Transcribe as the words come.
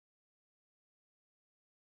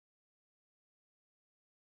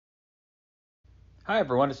Hi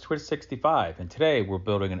everyone, it's Twitch65, and today we're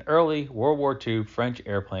building an early World War II French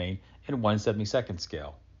airplane in 1/72nd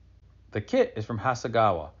scale. The kit is from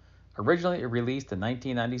Hasegawa. Originally released in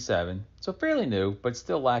 1997, so fairly new, but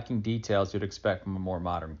still lacking details you'd expect from a more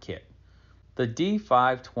modern kit. The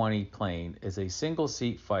D.520 plane is a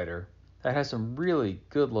single-seat fighter that has some really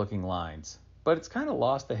good-looking lines, but it's kind of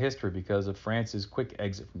lost to history because of France's quick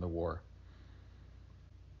exit from the war.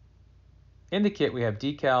 In the kit, we have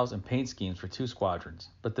decals and paint schemes for 2 squadrons,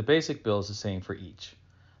 but the basic build is the same for each.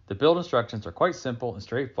 The build instructions are quite simple and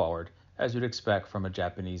straightforward, as you'd expect from a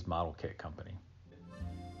Japanese model kit company.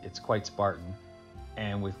 It's quite Spartan,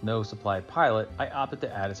 and with no supplied pilot, I opted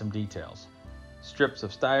to add some details. Strips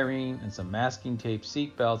of styrene and some masking tape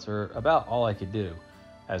seat belts are about all I could do,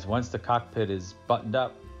 as once the cockpit is buttoned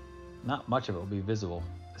up, not much of it will be visible,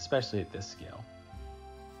 especially at this scale.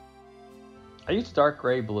 I used dark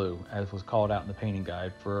gray blue, as was called out in the painting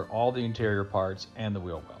guide, for all the interior parts and the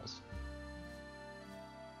wheel wells.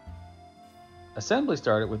 Assembly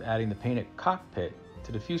started with adding the painted cockpit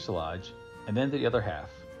to the fuselage and then to the other half.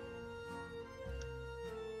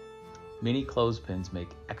 Mini clothespins make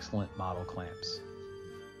excellent model clamps.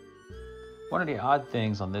 One of the odd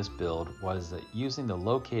things on this build was that using the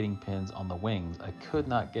locating pins on the wings, I could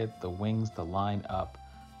not get the wings to line up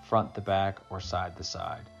front to back or side to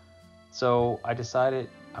side. So I decided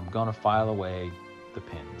I'm going to file away the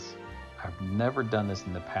pins. I've never done this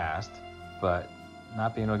in the past, but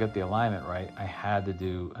not being able to get the alignment right, I had to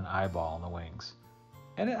do an eyeball on the wings.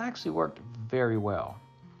 And it actually worked very well.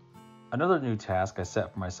 Another new task I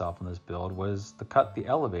set for myself in this build was to cut the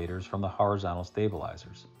elevators from the horizontal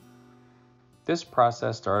stabilizers. This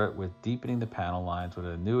process started with deepening the panel lines with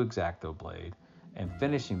a new X-Acto blade and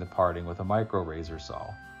finishing the parting with a micro razor saw.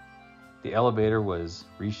 The elevator was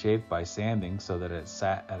reshaped by sanding so that it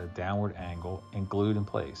sat at a downward angle and glued in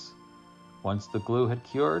place. Once the glue had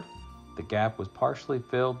cured, the gap was partially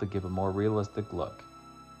filled to give a more realistic look.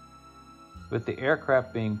 With the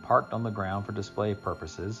aircraft being parked on the ground for display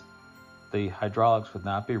purposes, the hydraulics would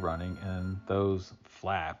not be running and those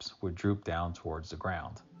flaps would droop down towards the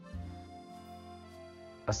ground.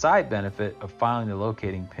 A side benefit of filing the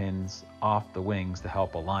locating pins off the wings to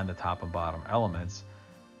help align the top and bottom elements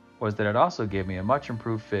was that it also gave me a much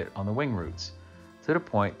improved fit on the wing roots, to the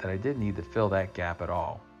point that I didn't need to fill that gap at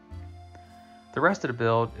all. The rest of the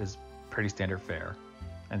build is pretty standard fare,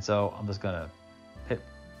 and so I'm just gonna hit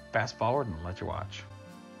fast forward and let you watch.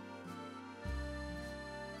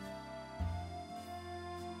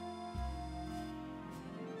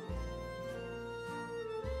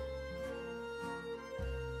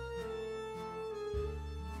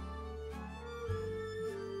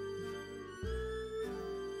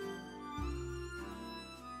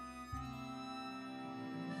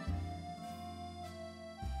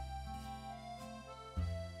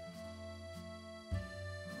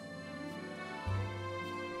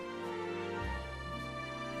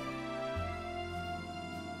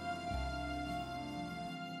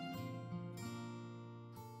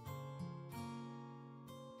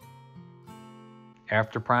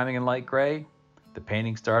 After priming in light gray, the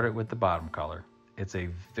painting started with the bottom color. It's a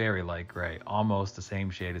very light gray, almost the same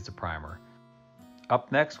shade as the primer. Up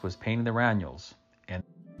next was painting the ranules, and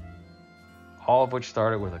all of which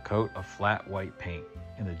started with a coat of flat white paint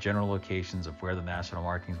in the general locations of where the national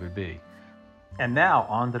markings would be. And now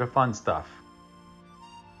on to the fun stuff.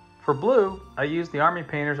 For blue, I used the Army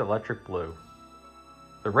Painter's electric blue.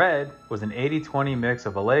 The red was an 80-20 mix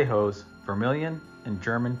of Vallejo's vermilion and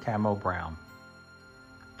German camo brown.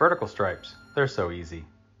 Vertical stripes, they're so easy.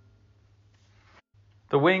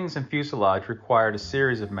 The wings and fuselage required a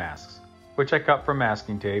series of masks, which I cut from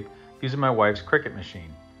masking tape using my wife's Cricut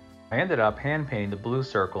machine. I ended up hand painting the blue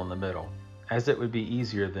circle in the middle, as it would be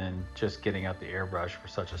easier than just getting out the airbrush for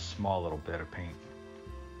such a small little bit of paint.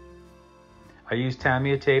 I used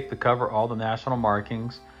Tamiya tape to cover all the national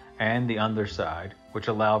markings and the underside, which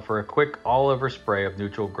allowed for a quick all-over spray of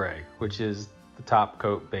neutral gray, which is the top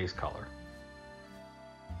coat base color.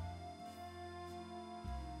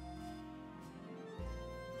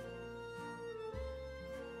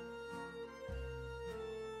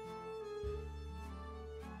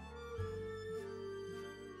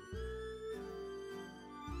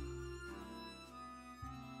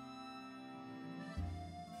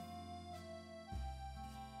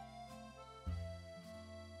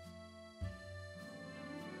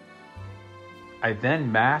 I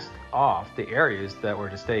then masked off the areas that were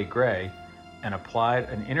to stay gray and applied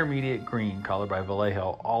an intermediate green colored by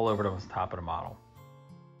Vallejo all over the top of the model.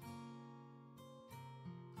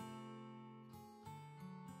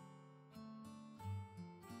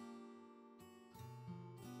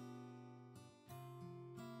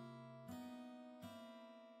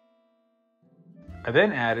 I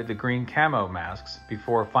then added the green camo masks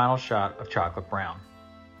before a final shot of chocolate brown.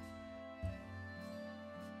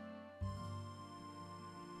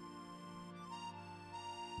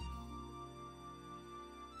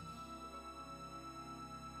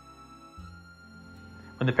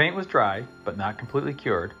 When the paint was dry, but not completely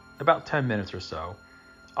cured, about 10 minutes or so,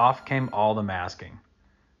 off came all the masking.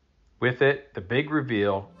 With it, the big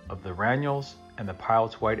reveal of the granules and the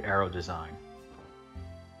pilot's white arrow design.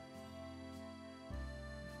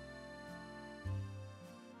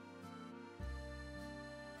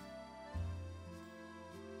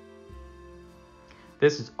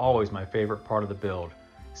 This is always my favorite part of the build,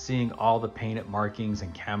 seeing all the painted markings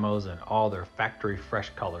and camos and all their factory fresh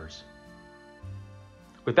colors.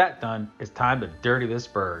 With that done, it's time to dirty this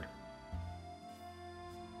bird.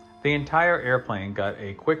 The entire airplane got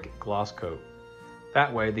a quick gloss coat.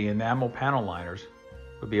 That way the enamel panel liners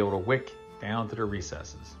would be able to wick down to the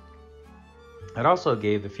recesses. It also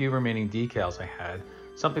gave the few remaining decals I had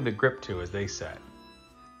something to grip to as they set.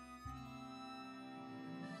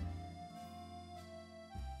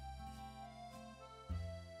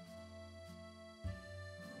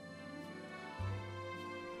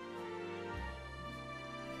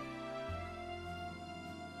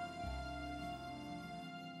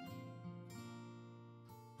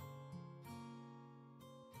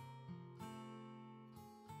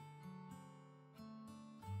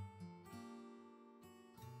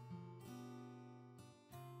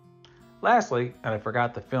 Lastly, and I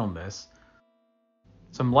forgot to film this,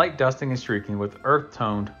 some light dusting and streaking with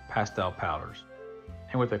earth-toned pastel powders.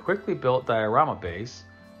 And with a quickly built diorama base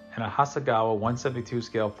and a Hasegawa 172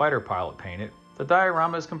 scale fighter pilot painted, the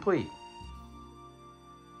diorama is complete.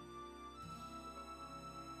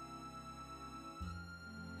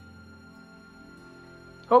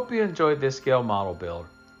 Hope you enjoyed this scale model build,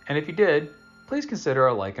 and if you did, please consider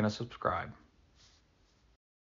a like and a subscribe.